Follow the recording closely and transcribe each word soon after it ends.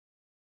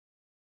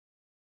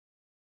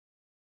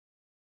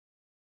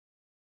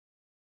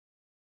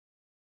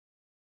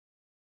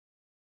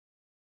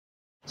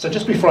So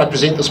just before I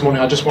present this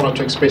morning, I just wanted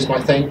to express my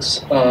thanks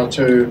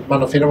to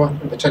Mana Whenua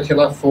in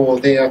particular for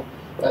their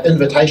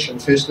invitation,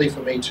 firstly, for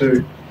me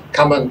to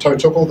come and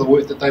tautoko the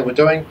work that they were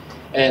doing,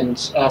 and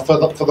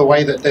for the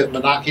way that they've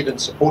manakied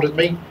and supported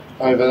me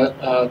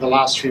over the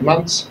last few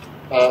months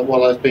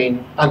while I've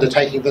been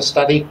undertaking this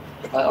study.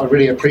 I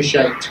really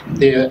appreciate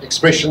their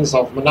expressions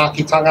of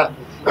manakitanga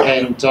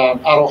and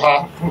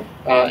aroha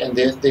and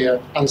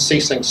their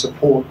unceasing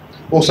support.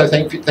 Also,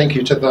 thank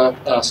you to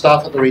the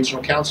staff at the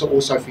Regional Council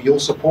also for your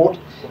support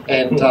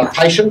and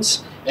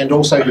patience, and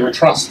also your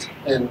trust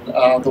in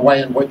the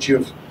way in which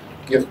you've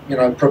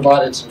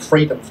provided some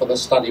freedom for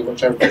this study,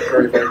 which I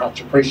very, very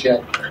much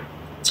appreciate.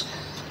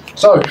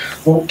 So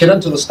we'll get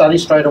into the study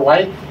straight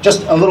away.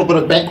 Just a little bit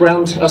of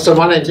background. So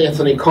my name's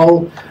Anthony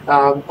Cole.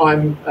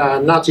 I'm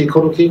Ngāti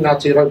Kuruki,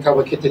 Ngāti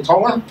Raukawa ki te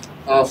Tonga,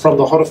 from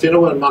the Hora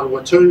Whenua in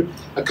Manawatu,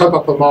 a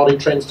kaupapa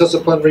Māori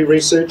transdisciplinary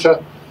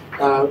researcher.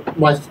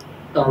 My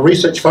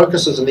research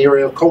focuses in the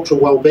area of cultural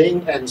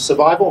well-being and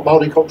survival,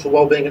 Māori cultural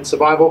well-being and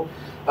survival.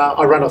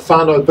 I run a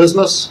whānau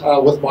business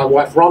with my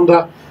wife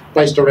Rhonda,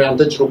 based around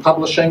digital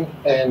publishing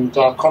and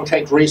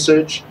contract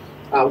research.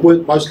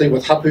 Work mostly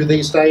with hapu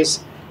these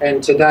days.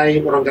 And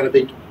today what I'm going to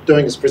be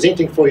doing is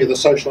presenting for you the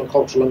social and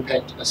cultural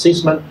impact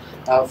assessment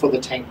for the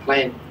tank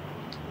plan.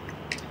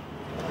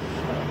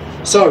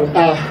 So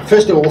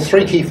first of all,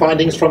 three key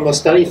findings from the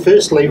study.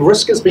 Firstly,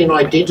 risk has been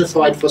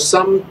identified for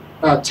some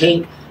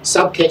tank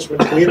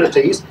sub-catchment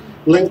communities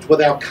linked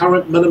with our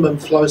current minimum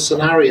flow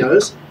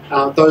scenarios,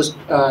 those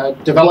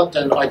developed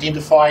and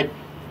identified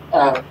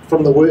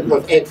from the work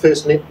of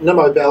AdFirst,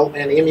 Nimobel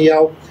and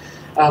MEL.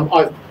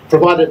 I've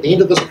provided at the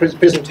end of this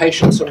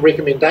presentation some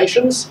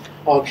recommendations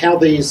on how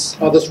this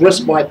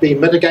risk might be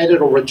mitigated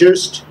or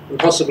reduced and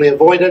possibly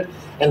avoided.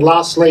 And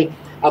lastly,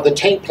 the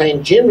tank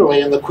plan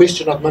generally, and the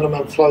question of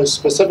minimum flows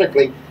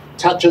specifically,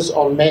 touches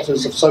on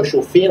matters of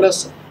social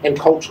fairness and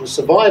cultural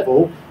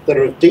survival that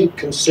are of deep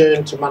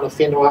concern to Mana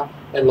Whenua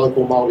and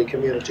local Māori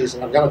communities.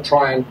 And I'm going to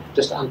try and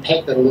just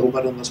unpack that a little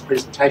bit in this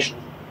presentation.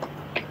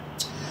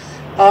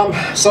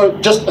 So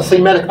just a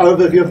thematic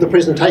overview of the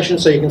presentation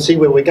so you can see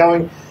where we're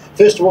going.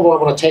 First of all,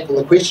 I want to tackle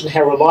the question,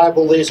 how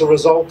reliable these are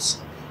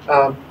results,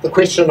 the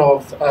question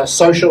of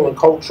social and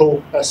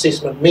cultural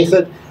assessment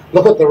method,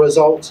 look at the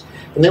results,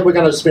 and then we're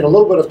going to spend a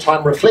little bit of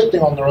time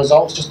reflecting on the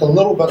results, just a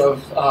little bit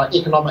of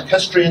economic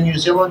history in New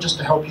Zealand, just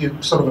to help you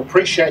sort of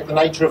appreciate the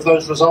nature of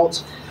those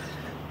results.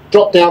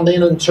 Drop down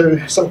then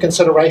into some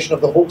consideration of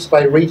the Hawke's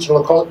Bay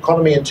regional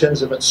economy in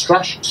terms of its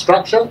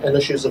structure and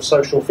issues of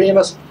social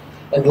fairness,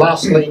 and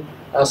lastly,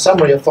 a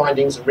summary of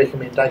findings and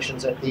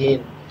recommendations at the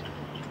end.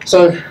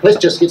 So let's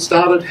just get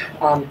started.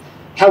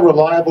 How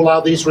reliable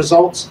are these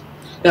results?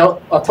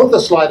 Now, I put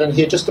this slide in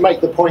here just to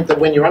make the point that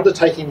when you're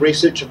undertaking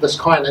research of this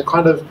kind, it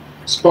kind of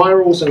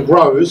spirals and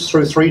grows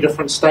through three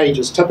different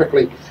stages.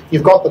 Typically,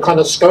 you've got the kind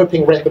of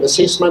scoping rapid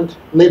assessment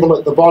level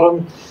at the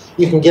bottom.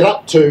 You can get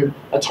up to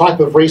a type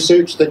of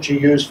research that you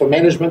use for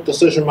management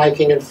decision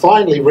making, and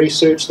finally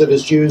research that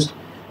is used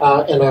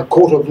in a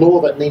court of law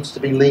that needs to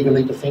be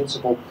legally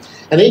defensible.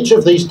 And each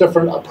of these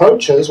different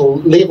approaches or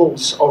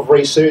levels of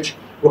research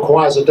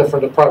requires a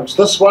different approach.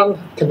 This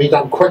one can be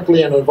done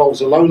quickly and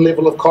involves a low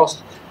level of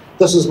cost.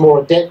 This is more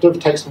adaptive,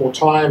 takes more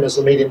time, as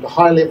the medium to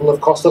high level of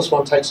cost. This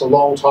one takes a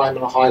long time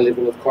and a high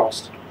level of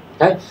cost.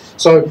 Okay,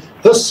 so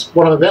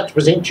what I'm about to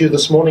present to you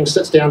this morning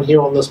sits down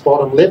here on this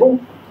bottom level.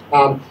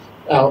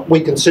 We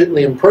can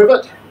certainly improve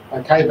it,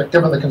 okay, but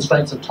given the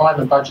constraints of time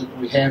and budget that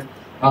we have,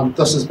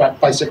 this is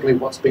basically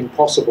what's been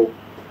possible.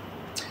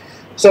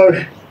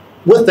 So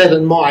with that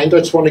in mind, I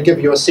just want to give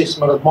you an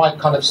assessment of my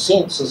kind of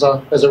sense as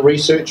a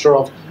researcher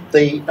of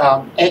the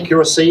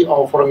accuracy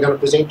of what I'm going to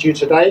present to you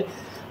today.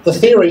 The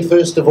theory,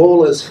 first of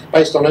all, is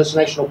based on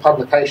international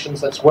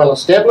publications that's well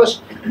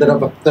established that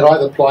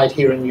I've applied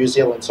here in New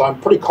Zealand, so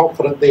I'm pretty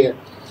confident there.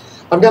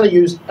 I'm going to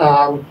use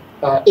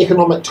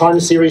economic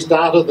time series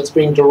data that's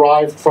been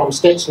derived from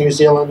Stats New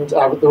Zealand,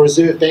 the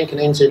Reserve Bank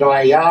and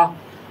NZIER,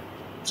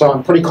 so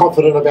I'm pretty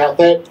confident about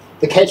that.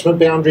 The catchment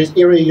boundaries,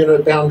 area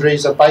unit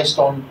boundaries are based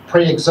on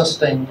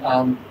pre-existing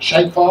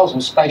shapefiles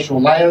or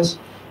spatial layers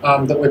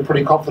that we're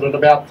pretty confident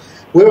about.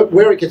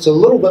 Where it gets a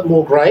little bit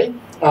more grey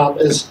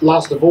is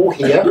last of all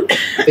here,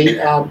 the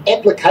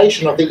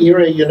application of the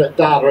area unit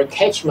data at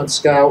catchment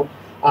scale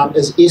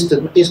is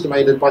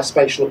estimated by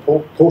spatial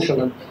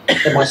apportionment.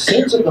 And my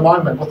sense at the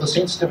moment, with the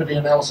sensitivity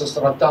analysis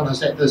that I've done,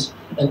 is that there's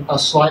a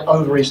slight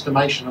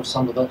overestimation of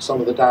some of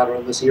the data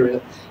in this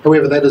area.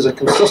 However, that is a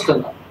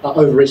consistent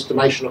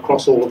overestimation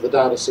across all of the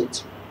data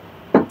sets.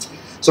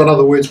 So in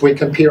other words, we're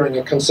comparing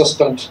a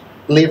consistent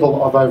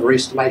level of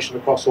overestimation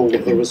across all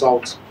of the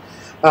results.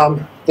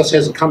 This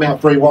hasn't come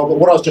out very well, but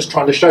what I was just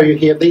trying to show you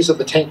here, these are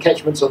the tank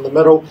catchments in the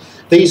middle.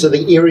 These are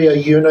the area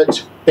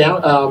unit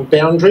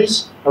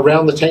boundaries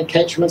around the tank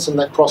catchments and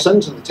that cross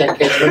into the tank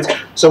catchments.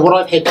 So what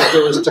I've had to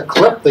do is to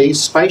clip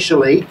these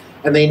spatially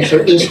and then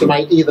to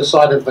estimate either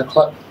side of the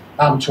clip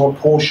to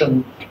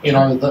apportion,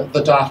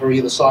 the data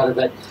either side of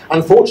that.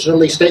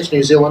 Unfortunately, Stats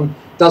New Zealand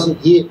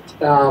doesn't yet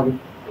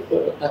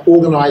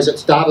organise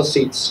its data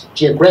sets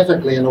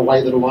geographically in a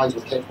way that aligns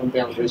with catchment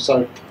boundaries.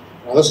 So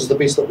this is the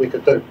best that we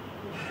could do.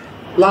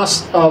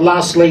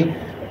 Lastly,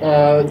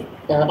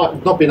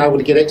 I've not been able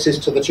to get access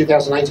to the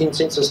 2018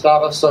 census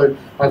data, so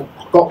I've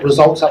got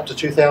results up to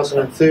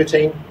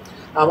 2013.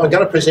 I'm going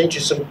to present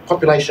you some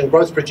population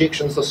growth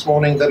projections this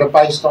morning that are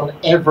based on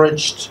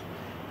averaged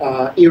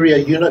area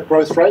unit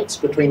growth rates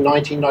between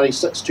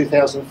 1996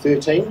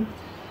 2013,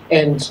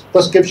 and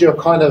this gives you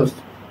a kind of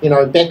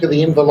back of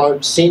the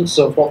envelope sense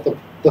of what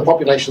the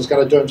population is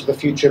going to do into the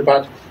future,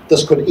 but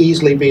this could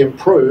easily be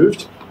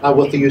improved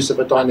with the use of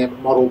a dynamic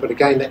model. But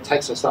again, that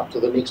takes us up to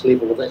the next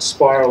level of that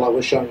spiral I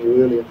was showing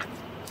you earlier.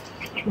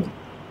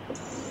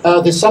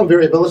 There's some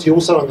variability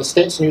also in the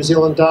Stats New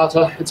Zealand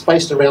data. It's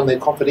based around their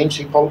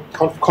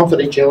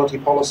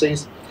confidentiality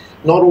policies.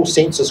 Not all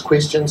census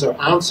questions are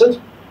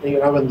answered, in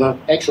the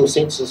actual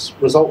census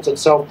results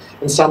itself,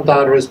 and some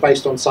data is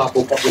based on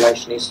sample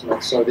population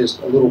estimates, so there's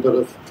a little bit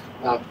of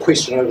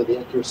question over the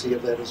accuracy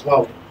of that as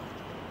well.